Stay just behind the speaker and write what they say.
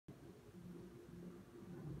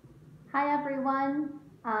Hi everyone.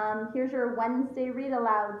 Here's your Wednesday read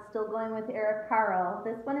aloud, still going with Eric Carle.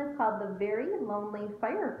 This one is called The Very Lonely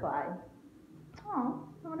Firefly. Oh,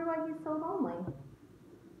 I wonder why he's so lonely.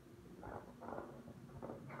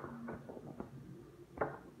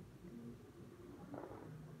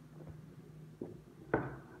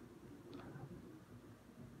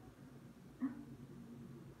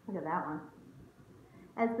 Look at that one.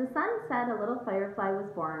 As the sun set, a little firefly was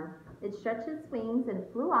born. It stretched its wings and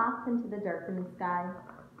flew off into the darkening sky.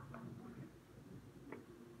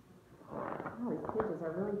 Oh, these pages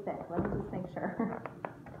are really thick. Let me just make sure.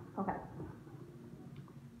 Okay.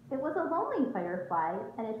 It was a lonely firefly,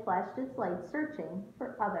 and it flashed its light searching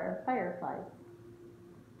for other fireflies.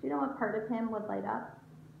 Do you know what part of him would light up?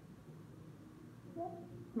 Yep,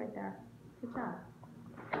 right there. Good job.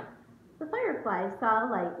 The firefly saw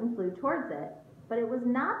a light and flew towards it, but it was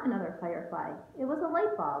not another firefly. It was a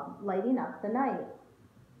light bulb lighting up the night.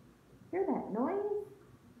 Hear that noise?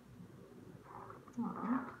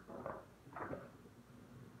 Aww.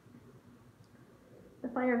 The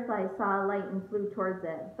firefly saw a light and flew towards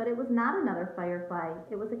it, but it was not another firefly.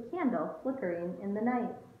 It was a candle flickering in the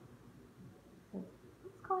night.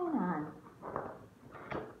 What's going on?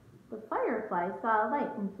 The firefly saw a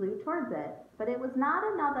light and flew towards it, but it was not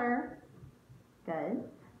another. Good.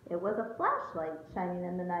 It was a flashlight shining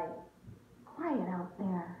in the night. Quiet out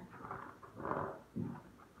there.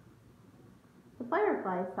 The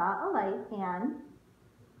firefly saw a light and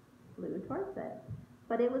flew towards it.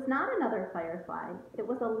 But it was not another firefly. It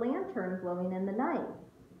was a lantern glowing in the night.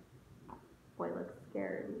 Boy looks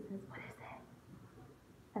scared. He says, "What is it?"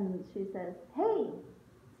 And she says, "Hey,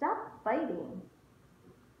 stop fighting."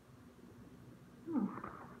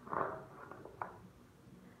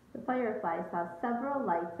 The firefly saw several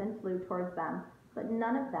lights and flew towards them, but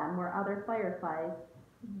none of them were other fireflies.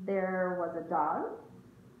 There was a dog,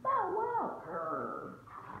 bow wow, purr,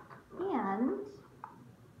 and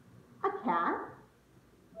a cat,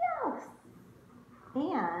 meows,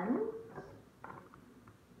 and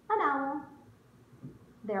an owl,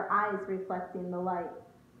 their eyes reflecting the light.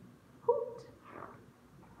 Hoot!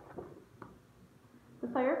 The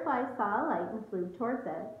firefly saw a light and flew towards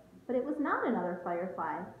it, but it was not another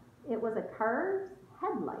firefly. It was a car's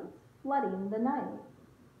headlights flooding the night.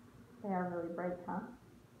 They are really bright, huh?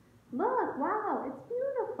 Look, wow, it's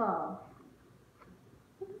beautiful.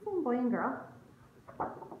 Is it the same boy and girl?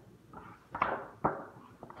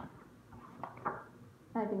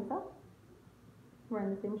 I think so.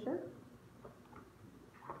 Wearing the same shirt.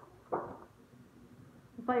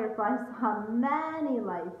 The firefly saw many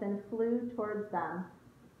lights and flew towards them.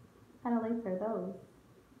 What kind of lights are those?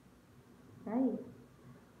 Right.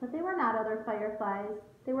 But they were not other fireflies.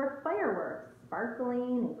 They were fireworks,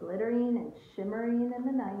 sparkling and glittering and shimmering in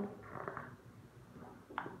the night.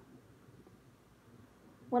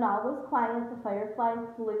 When all was quiet, the firefly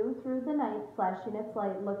flew through the night, flashing its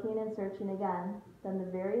light, looking and searching again. Then the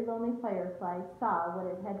very lonely firefly saw what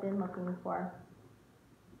it had been looking for.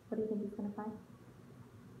 What do you think he's going to find?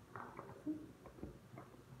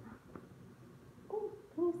 Oh,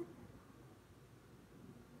 can you see?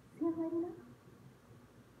 See him lighting up?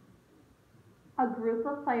 A group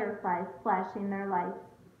of fireflies flashing their lights.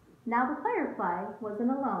 Now the firefly wasn't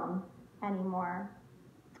alone anymore.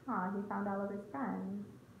 Aw, he found all of his friends.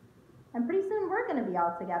 And pretty soon we're going to be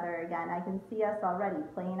all together again. I can see us already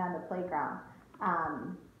playing on the playground.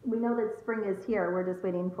 We know that spring is here. We're just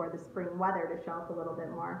waiting for the spring weather to show up a little bit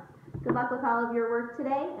more. Good luck with all of your work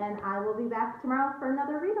today, and I will be back tomorrow for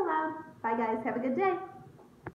another read aloud. Bye guys, have a good day.